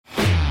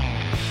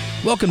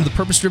Welcome to the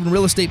Purpose Driven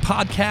Real Estate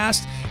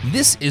Podcast.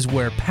 This is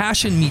where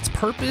passion meets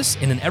purpose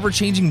in an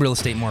ever-changing real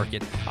estate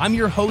market. I'm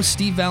your host,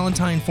 Steve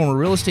Valentine, former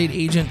real estate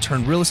agent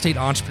turned real estate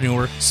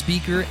entrepreneur,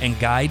 speaker, and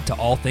guide to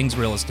all things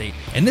real estate.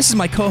 And this is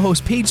my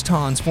co-host, Paige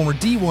Tons, former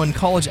D1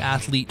 college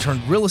athlete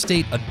turned real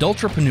estate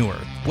adultrepreneur.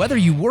 Whether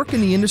you work in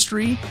the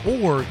industry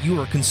or you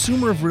are a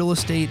consumer of real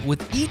estate,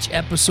 with each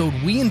episode,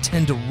 we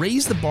intend to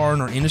raise the bar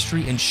in our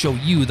industry and show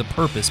you the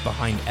purpose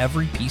behind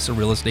every piece of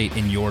real estate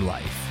in your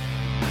life.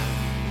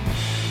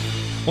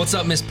 What's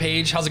up, Miss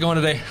Paige? How's it going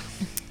today?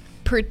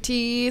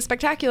 Pretty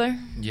spectacular.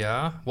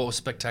 Yeah? What was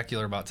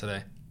spectacular about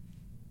today?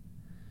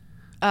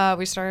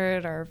 We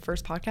started our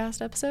first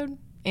podcast episode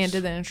and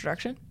did the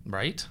introduction.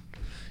 Right?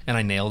 And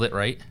I nailed it,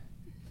 right?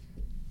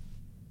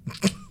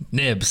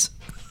 Nibs.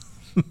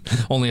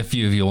 Only a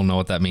few of you will know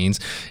what that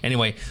means.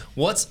 Anyway,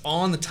 what's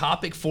on the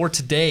topic for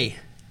today?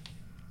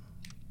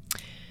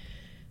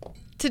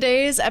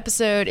 Today's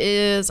episode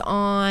is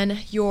on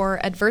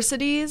your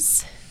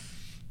adversities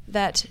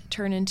that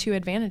turn into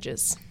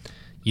advantages.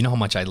 You know how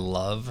much I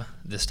love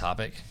this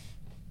topic?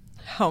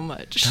 How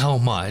much? How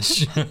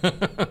much?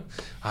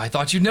 I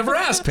thought you'd never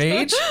ask,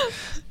 Paige.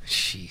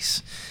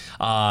 Jeez.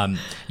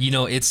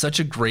 It's such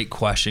a great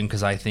question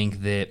because I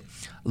think that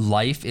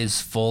life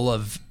is full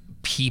of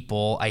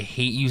people. I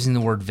hate using the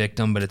word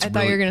victim, but I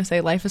thought you were going to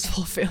say life is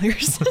full of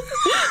failures.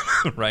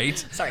 Right?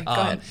 Sorry, go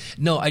ahead.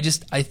 No, I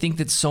think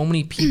that so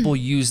many people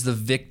use the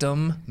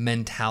victim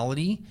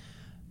mentality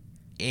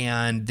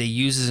and they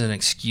use it as an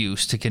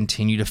excuse to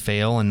continue to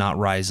fail and not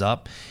rise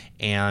up.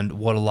 And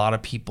what a lot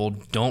of people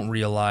don't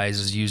realize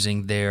is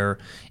using their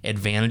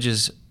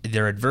advantages,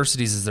 their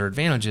adversities as their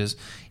advantages,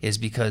 is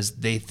because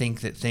they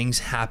think that things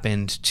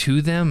happened to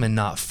them and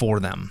not for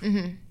them.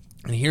 Mm-hmm.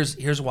 And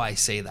here's why I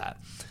say that.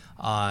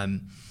 I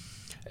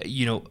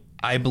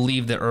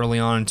believe that early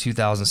on in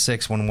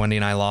 2006, when Wendy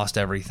and I lost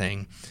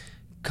everything,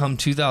 come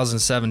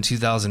 2007,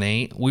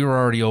 2008, we were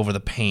already over the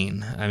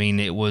pain. I mean,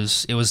 it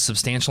was a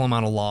substantial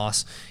amount of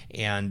loss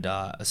and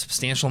a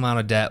substantial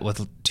amount of debt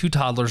with 2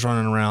 toddlers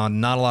running around,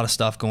 not a lot of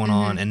stuff going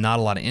on, and not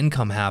a lot of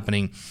income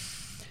happening.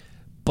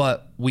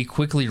 But we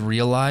quickly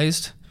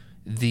realized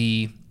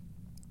the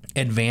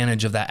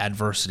advantage of that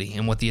adversity.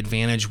 And what the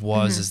advantage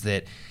was is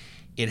that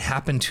it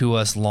happened to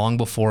us long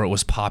before it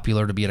was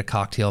popular to be at a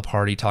cocktail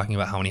party talking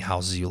about how many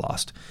houses you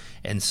lost.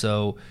 And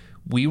so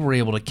we were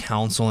able to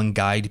counsel and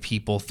guide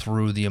people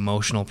through the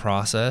emotional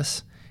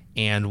process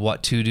and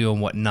what to do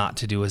and what not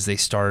to do as they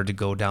started to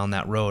go down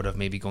that road of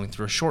maybe going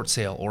through a short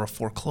sale or a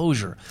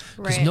foreclosure,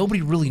 because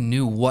nobody really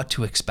knew what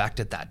to expect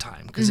at that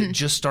time because it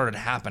just started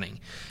happening.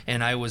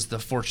 And I was the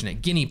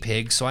fortunate guinea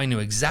pig, so I knew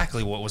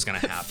exactly what was going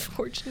to happen.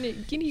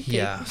 Fortunate guinea pig.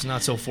 Yeah, it's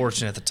not so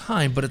fortunate at the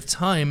time, but at the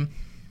time,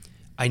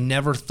 I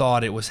never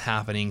thought it was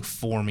happening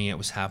for me. It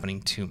was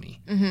happening to me.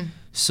 Mm-hmm.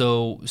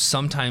 So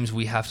sometimes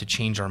we have to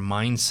change our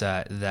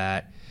mindset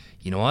that,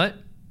 you know what,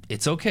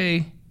 it's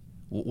okay.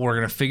 We're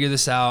going to figure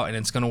this out and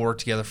it's going to work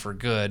together for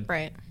good.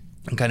 Right.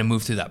 And kind of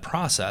move through that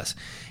process.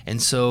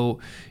 And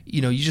so,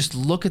 you just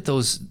look at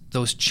those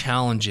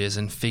challenges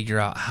and figure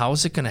out, how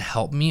is it going to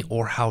help me,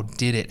 or how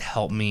did it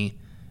help me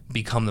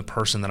become the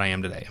person that I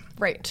am today?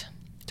 Right.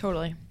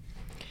 Totally.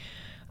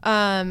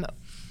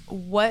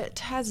 What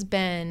has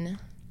been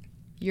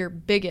your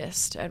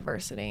biggest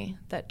adversity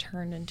that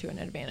turned into an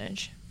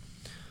advantage?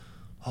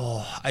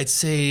 Oh, I'd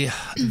say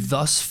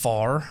thus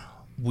far,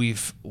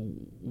 we've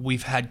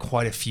had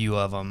quite a few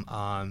of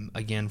them.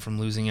 Again, from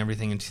losing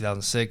everything in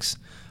 2006,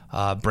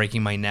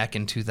 breaking my neck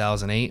in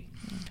 2008,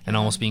 and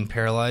almost being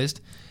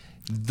paralyzed.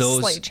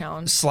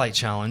 Slight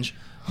challenge.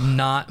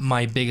 Not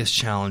my biggest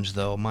challenge,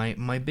 though.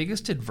 My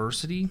biggest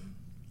adversity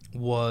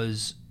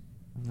was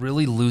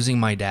really losing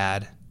my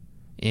dad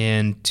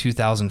in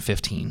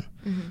 2015.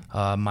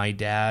 My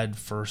dad,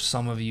 for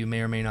some of you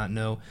may or may not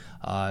know,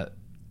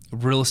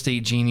 real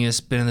estate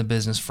genius, been in the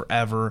business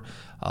forever,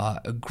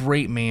 a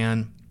great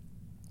man,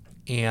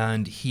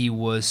 and he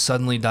was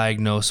suddenly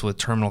diagnosed with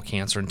terminal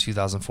cancer in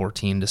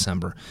 2014,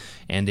 December,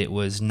 and it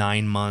was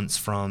 9 months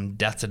from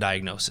death to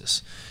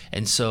diagnosis.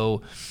 And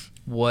so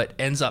what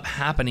ends up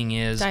happening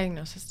is...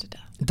 Diagnosis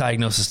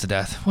to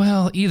death.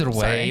 Well, either way,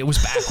 Sorry. It was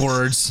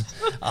backwards.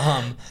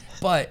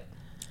 But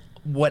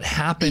what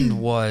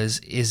happened was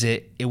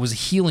it was a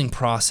healing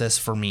process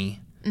for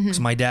me,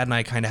 because my dad and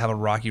I kind of have a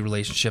rocky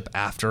relationship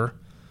after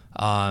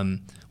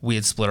we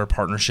had split our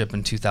partnership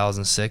in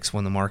 2006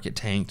 when the market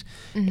tanked,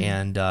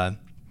 and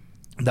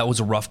that was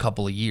a rough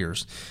couple of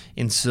years.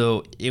 And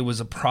so it was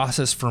a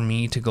process for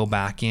me to go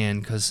back in,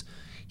 because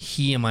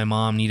he and my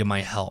mom needed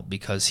my help,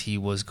 because he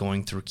was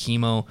going through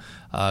chemo,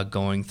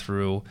 going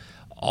through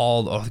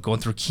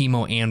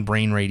chemo and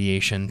brain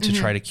radiation to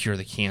try to cure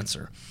the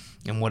cancer.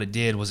 And what it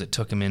did was it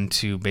took him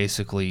into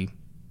basically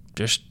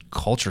just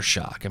culture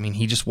shock. I mean,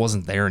 he just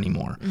wasn't there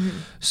anymore.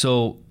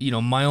 So,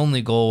 my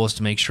only goal was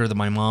to make sure that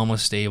my mom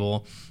was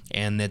stable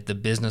and that the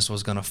business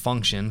was going to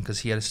function, because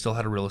he still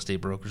had a real estate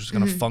broker, was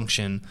going to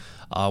function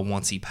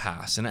once he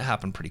passed. And it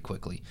happened pretty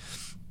quickly.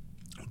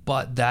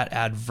 But that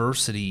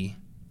adversity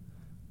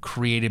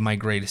created my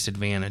greatest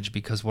advantage,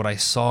 because what I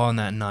saw in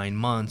that 9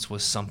 months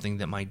was something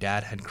that my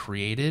dad had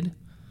created,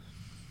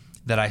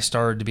 that I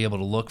started to be able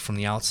to look from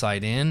the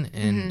outside in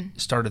and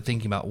started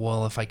thinking about,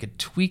 well, if I could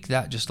tweak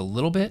that just a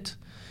little bit.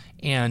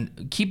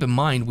 And keep in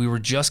mind, we were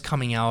just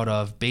coming out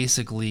of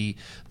basically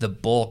the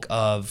bulk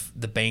of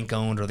the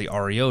bank-owned or the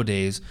REO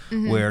days,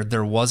 where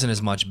there wasn't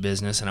as much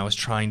business, and I was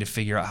trying to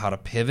figure out how to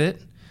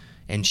pivot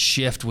and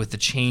shift with the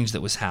change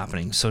that was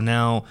happening. So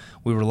now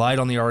we relied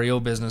on the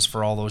REO business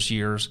for all those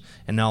years,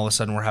 and now all of a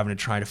sudden we're having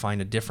to try to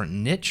find a different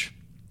niche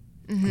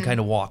and kind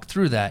of walk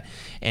through that.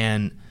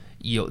 And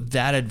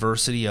that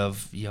adversity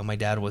of, my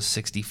dad was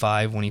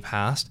 65 when he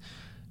passed,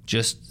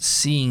 just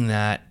seeing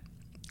that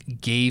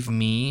gave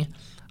me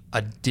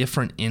a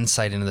different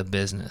insight into the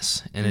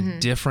business and a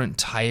different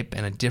type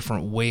and a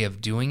different way of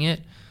doing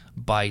it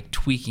by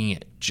tweaking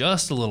it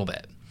just a little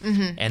bit.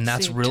 And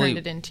that's so you really turned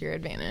it into your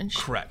advantage.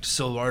 Correct.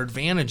 So our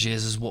advantage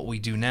is what we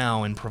do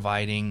now in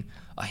providing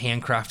a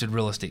handcrafted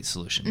real estate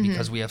solution,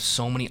 because we have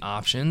so many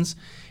options,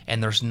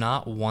 and there's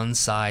not one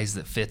size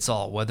that fits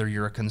all. Whether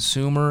you're a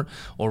consumer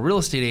or real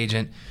estate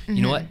agent,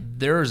 you know what?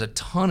 There's a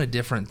ton of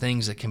different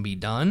things that can be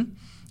done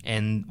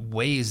and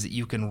ways that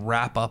you can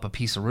wrap up a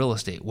piece of real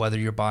estate, whether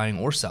you're buying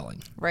or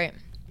selling. Right.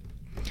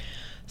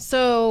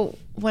 So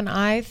when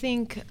I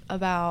think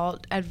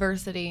about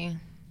adversity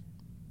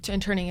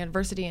and turning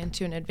adversity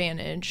into an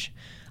advantage,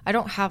 I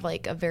don't have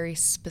like a very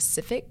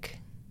specific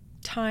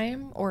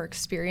time or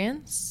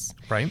experience.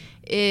 Right.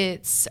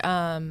 It's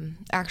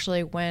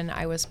actually when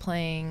I was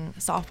playing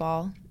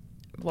softball,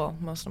 well,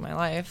 most of my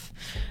life,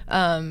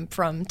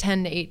 from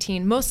 10 to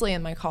 18, mostly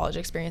in my college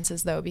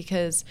experiences though,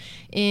 because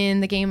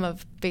in the game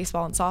of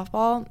baseball and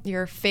softball,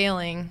 you're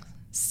failing.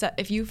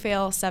 If you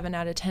fail 7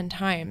 out of 10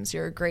 times,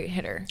 you're a great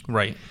hitter.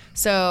 Right.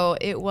 So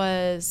it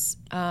was,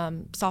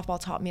 softball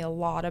taught me a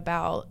lot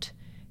about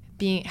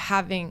you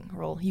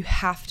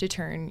have to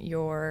turn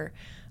your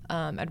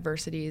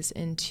adversities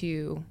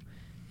into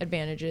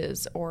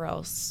advantages, or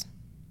else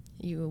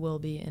you will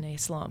be in a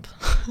slump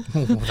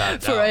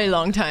for a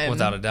long time.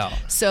 Without a doubt.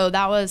 So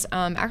that was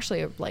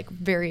actually like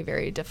very,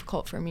 very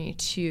difficult for me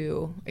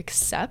to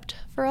accept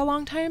for a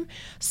long time.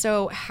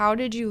 So how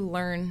did you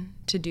learn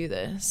to do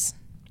this?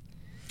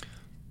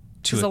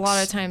 Because a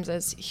lot of times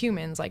as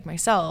humans like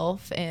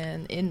myself,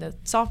 and in the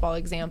softball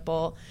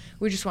example,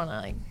 we just want to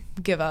like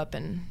give up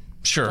and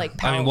Sure.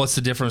 I mean, what's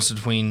the difference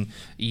between,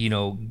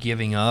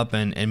 giving up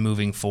and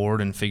moving forward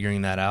and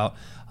figuring that out?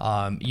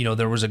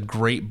 There was a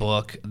great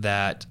book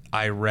that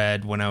I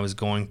read when I was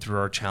going through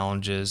our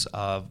challenges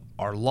of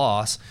our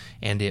loss,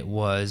 and it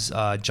was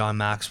John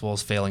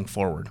Maxwell's Failing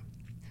Forward.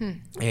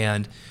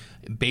 And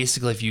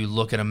basically, if you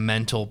look at a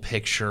mental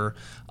picture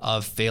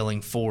of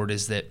failing forward,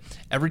 is that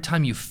every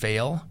time you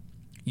fail,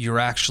 you're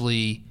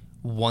actually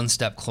one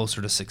step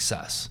closer to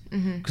success.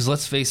 Because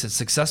let's face it,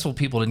 successful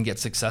people didn't get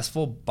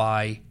successful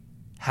by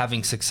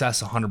having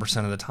success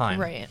 100% of the time.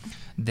 Right.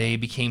 They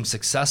became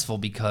successful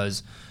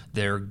because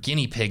they're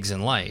guinea pigs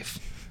in life.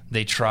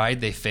 They tried,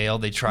 they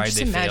failed, they tried,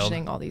 they failed. Just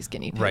imagining all these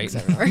guinea pigs right.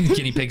 everywhere.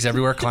 Guinea pigs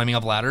everywhere, climbing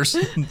up ladders.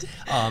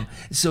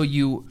 So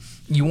you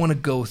want to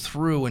go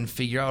through and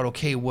figure out,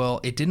 okay,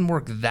 well, it didn't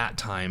work that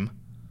time,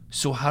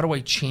 so how do I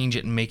change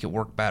it and make it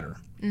work better?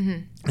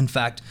 In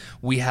fact,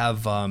 we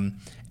have,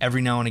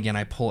 every now and again,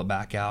 I pull it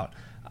back out.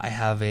 I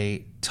have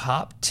a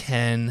top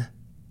 10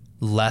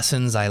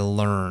 lessons I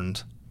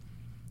learned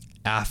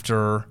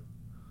after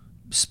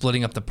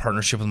splitting up the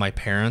partnership with my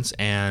parents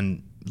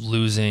and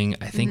losing,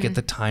 I think at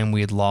the time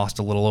we had lost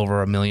a little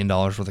over $1 million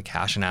worth of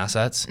cash and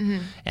assets,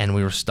 and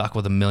we were stuck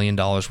with $1 million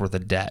worth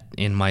of debt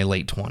in my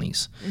late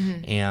 20s.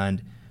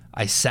 And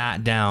I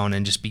sat down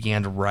and just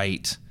began to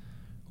write,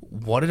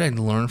 what did I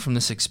learn from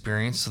this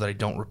experience so that I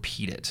don't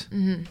repeat it?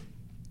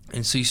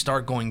 And so you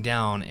start going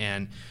down,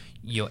 and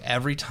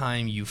every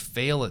time you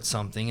fail at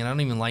something, and I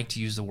don't even like to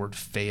use the word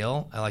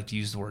fail, I like to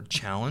use the word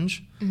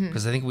challenge,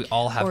 because I think we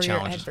all have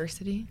challenges. Or your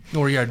adversity.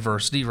 Or your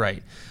adversity,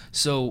 right.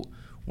 So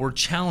we're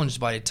challenged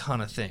by a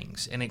ton of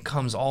things, and it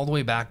comes all the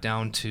way back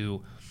down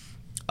to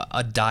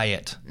a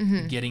diet,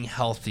 getting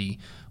healthy,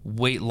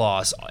 weight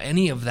loss,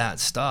 any of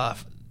that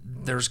stuff.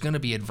 There's going to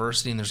be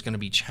adversity and there's going to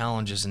be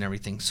challenges and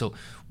everything. So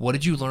what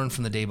did you learn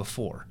from the day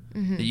before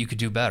that you could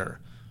do better?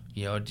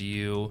 Do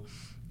you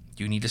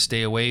need to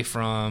stay away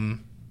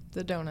from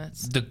the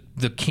donuts,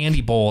 the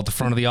candy bowl at the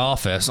front of the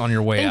office on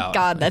your way out? Thank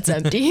God that's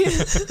empty.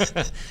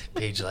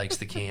 Paige likes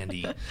the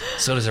candy.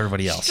 So does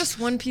everybody else. Just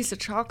one piece of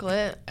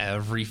chocolate.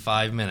 Every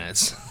 5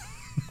 minutes.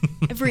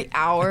 Every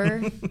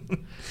hour.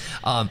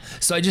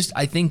 So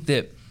I think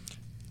that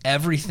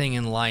everything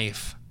in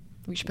life.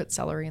 We should put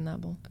celery in that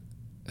bowl.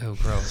 Oh,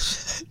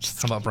 gross.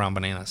 How about brown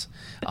bananas?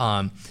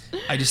 I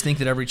just think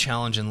that every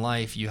challenge in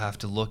life you have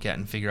to look at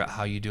and figure out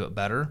how you do it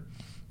better,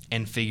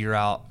 and figure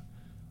out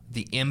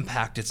the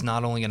impact it's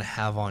not only going to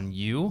have on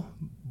you,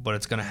 but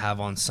it's going to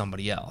have on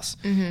somebody else.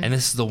 And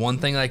this is the one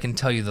thing I can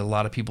tell you that a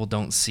lot of people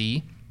don't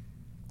see.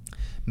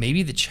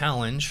 Maybe the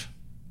challenge,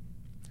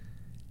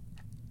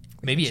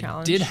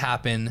 it did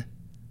happen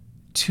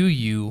to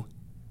you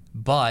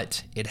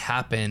but it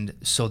happened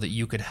so that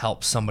you could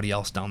help somebody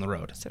else down the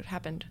road. So it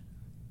happened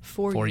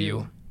for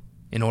you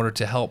in order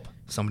to help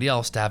somebody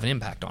else to have an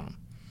impact on them.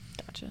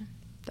 Gotcha.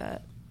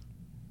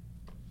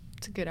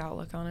 That's a good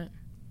outlook on it.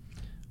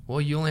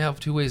 Well, you only have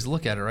two ways to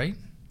look at it, right?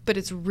 But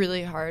it's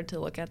really hard to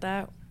look at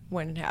that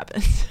when it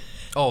happens.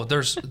 Oh,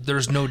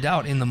 there's no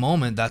doubt in the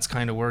moment. That's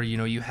kind of where,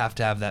 you have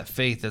to have that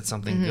faith that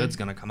something good's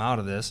going to come out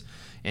of this,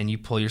 and you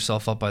pull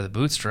yourself up by the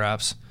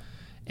bootstraps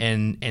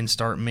and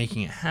start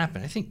making it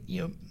happen. I think,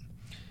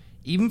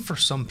 even for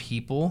some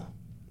people,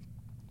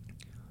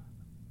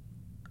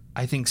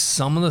 I think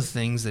some of the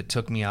things that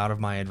took me out of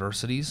my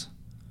adversities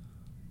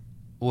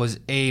was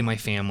A, my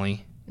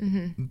family,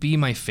 B,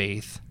 my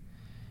faith,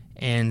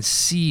 and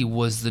C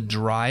was the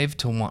drive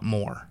to want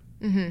more.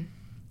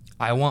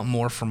 I want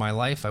more for my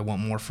life. I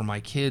want more for my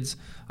kids.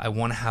 I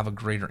want to have a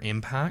greater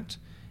impact.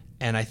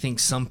 And I think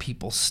some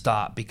people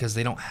stop because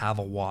they don't have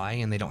a why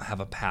and they don't have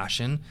a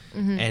passion,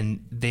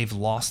 and they've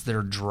lost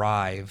their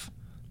drive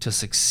to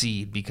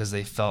succeed because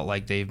they felt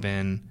like they've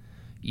been,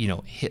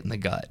 hit in the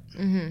gut.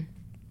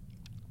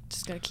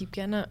 Just got to keep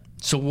getting up.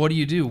 So what do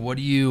you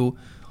do?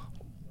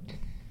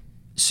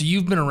 So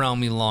you've been around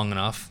me long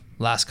enough,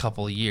 last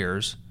couple of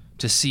years,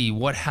 to see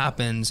what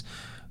happens,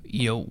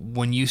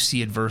 when you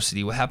see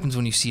adversity. What happens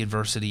when you see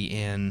adversity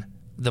in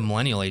the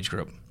millennial age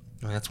group?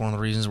 I mean, that's one of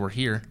the reasons we're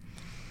here.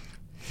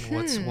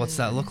 What's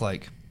that look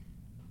like?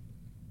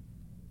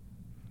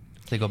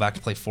 They go back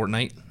to play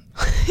Fortnite?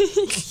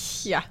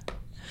 Yeah.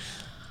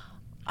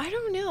 I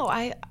don't know.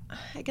 I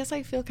guess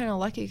I feel kind of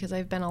lucky because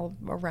I've been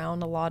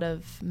around a lot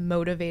of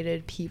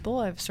motivated people.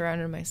 I've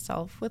surrounded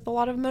myself with a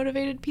lot of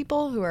motivated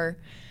people who are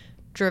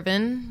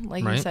driven.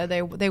 Like you said,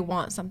 they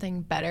want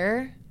something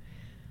better.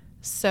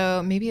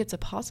 So maybe it's a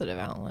positive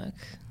outlook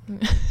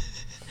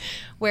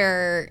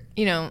where,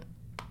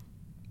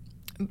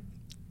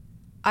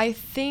 I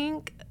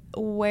think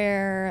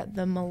where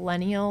the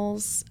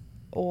millennials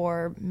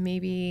or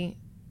maybe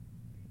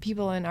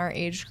people in our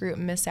age group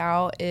miss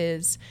out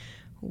is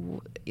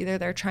either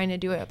they're trying to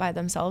do it by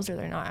themselves or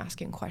they're not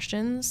asking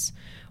questions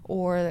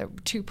or they're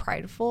too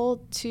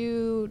prideful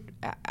to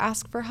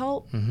ask for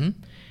help. And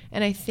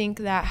I think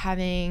that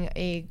having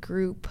a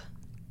group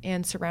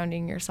and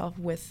surrounding yourself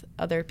with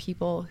other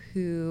people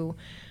who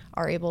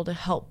are able to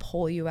help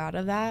pull you out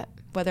of that,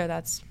 whether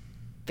that's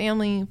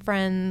family,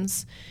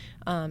 friends,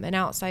 an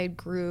outside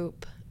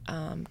group,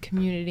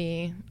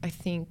 community, I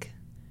think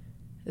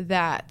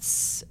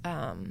that's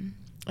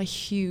a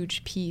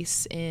huge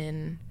piece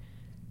in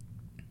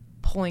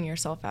pulling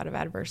yourself out of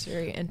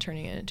adversity and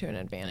turning it into an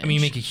advantage. I mean,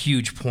 you make a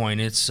huge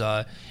point. It's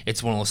one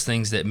of those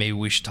things that maybe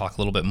we should talk a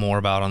little bit more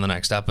about on the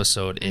next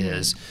episode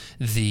is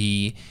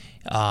the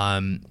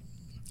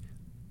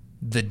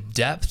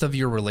depth of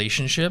your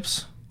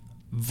relationships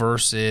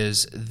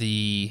versus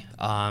the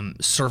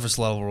surface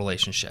level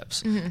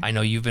relationships. I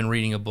know you've been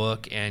reading a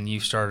book and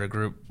you've started a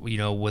group,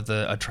 with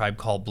a Tribe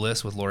Called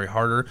Bliss with Lori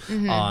Harder,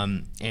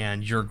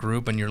 and your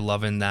group, and you're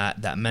loving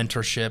that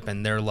mentorship,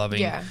 and they're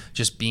loving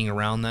just being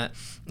around that.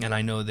 And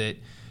I know that,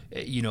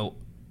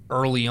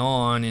 early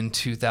on in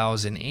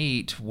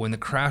 2008, when the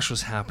crash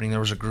was happening, there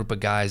was a group of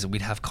guys that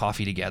we'd have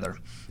coffee together,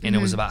 and it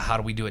was about how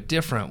do we do it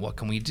different? What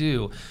can we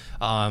do?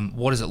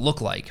 What does it look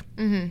like?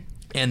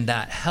 And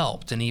that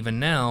helped. And even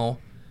now,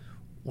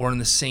 we're in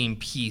the same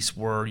piece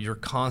where you're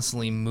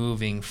constantly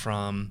moving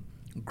from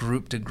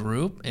group to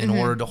group in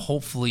order to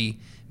hopefully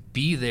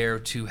be there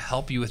to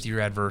help you with your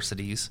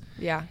adversities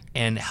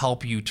and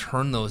help you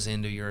turn those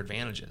into your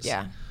advantages.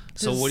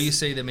 So what do you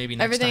say that maybe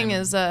next everything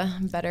time... is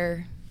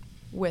better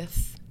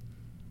with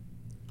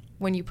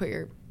when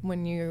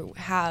you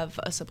have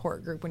a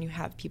support group, when you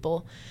have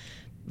people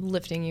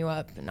lifting you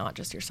up and not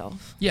just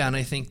yourself. Yeah, and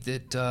I think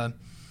that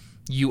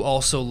you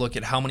also look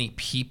at how many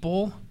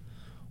people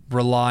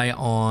rely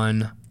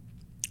on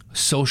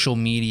social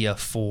media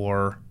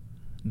for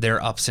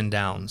their ups and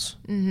downs.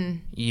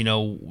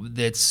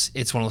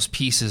 It's one of those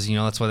pieces,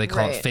 that's why they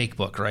call it fake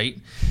book, right?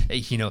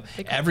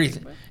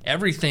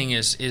 Everything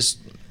is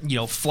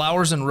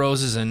flowers and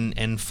roses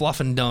and fluff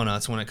and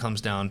donuts when it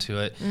comes down to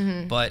it.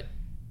 But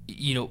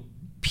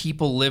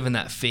people live in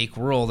that fake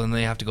world and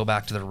they have to go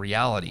back to the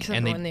reality.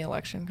 Except when the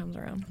election comes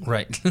around.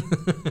 Right.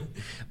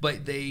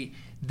 But they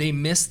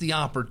miss the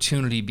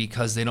opportunity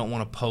because they don't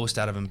want to post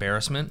out of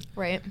embarrassment.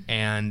 Right.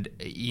 And,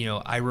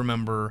 I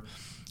remember...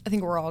 I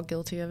think we're all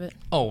guilty of it.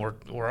 Oh,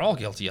 we're all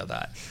guilty of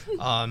that.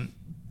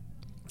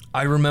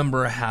 I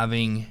remember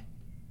having...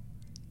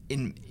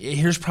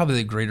 here's probably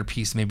the greater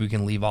piece maybe we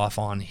can leave off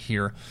on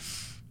here.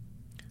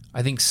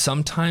 I think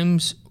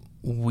sometimes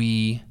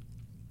we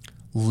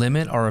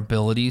limit our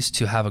abilities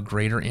to have a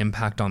greater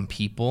impact on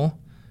people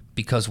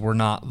because we're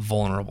not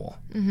vulnerable,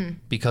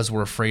 because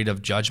we're afraid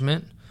of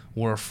judgment,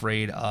 we're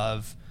afraid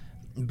of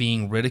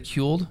being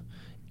ridiculed,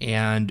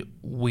 and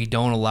we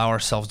don't allow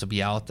ourselves to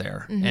be out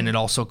there. And it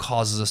also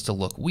causes us to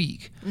look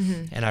weak.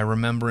 And I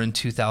remember in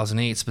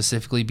 2008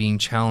 specifically being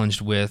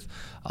challenged with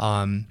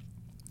an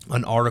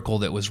article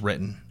that was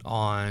written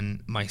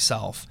on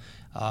myself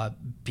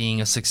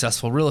being a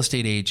successful real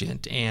estate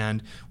agent,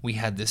 and we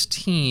had this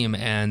team,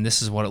 and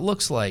this is what it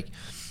looks like.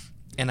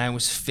 And I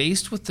was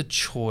faced with the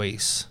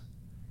choice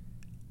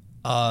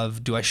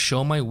of, do I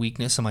show my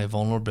weakness and my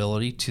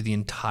vulnerability to the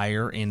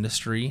entire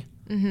industry,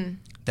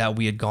 that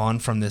we had gone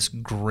from this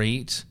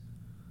great,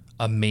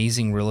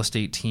 amazing real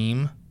estate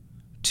team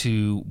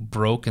to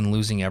broke and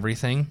losing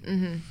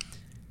everything,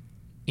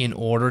 in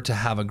order to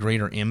have a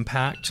greater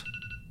impact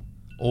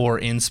or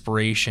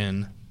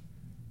inspiration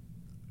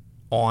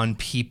on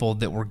people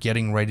that were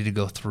getting ready to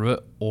go through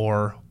it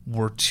or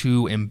were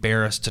too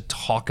embarrassed to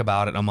talk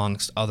about it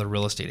amongst other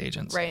real estate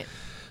agents. Right.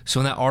 So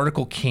when that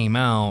article came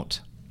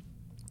out,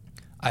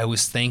 I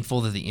was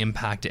thankful that the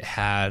impact it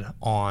had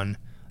on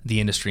the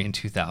industry in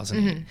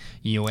 2008.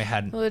 You know, it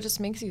had... Well, it just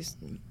makes you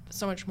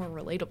so much more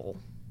relatable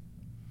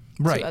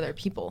right. to other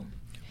people.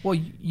 Well,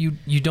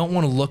 you don't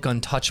want to look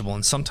untouchable.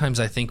 And sometimes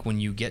I think when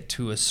you get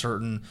to a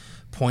certain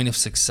point of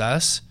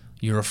success,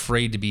 you're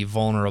afraid to be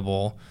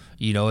vulnerable.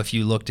 You know, if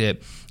you looked at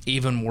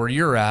even where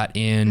you're at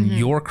in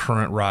your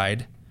current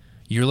ride,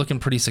 you're looking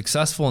pretty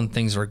successful and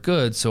things are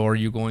good. So are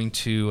you going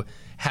to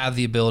have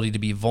the ability to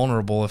be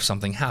vulnerable if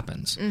something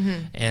happens?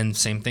 And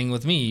same thing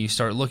with me. You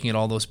start looking at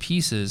all those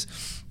pieces,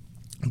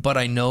 but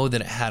I know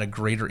that it had a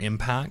greater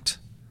impact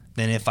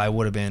than if I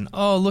would have been,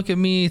 oh, look at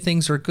me,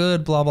 things are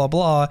good, blah, blah,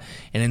 blah.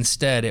 And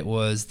instead it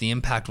was, the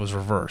impact was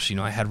reversed. You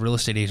know, I had real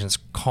estate agents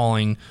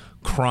calling,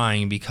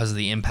 crying because of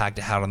the impact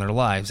it had on their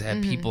lives. I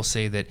had people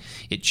say that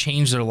it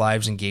changed their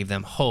lives and gave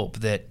them hope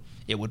that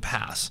it would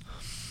pass.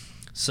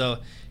 So,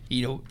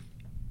 you know,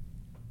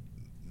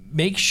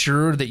 make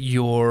sure that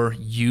you're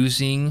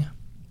using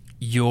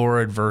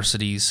your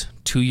adversities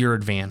to your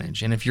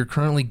advantage. And if you're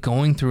currently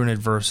going through an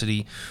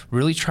adversity,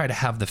 really try to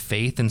have the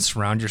faith and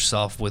surround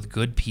yourself with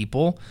good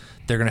people.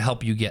 They're going to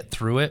help you get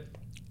through it.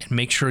 And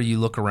make sure you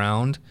look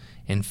around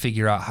and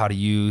figure out how to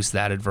use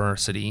that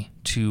adversity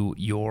to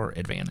your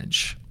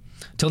advantage.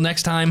 Till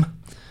next time.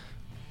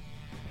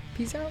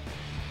 Peace out.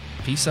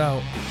 Peace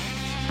out.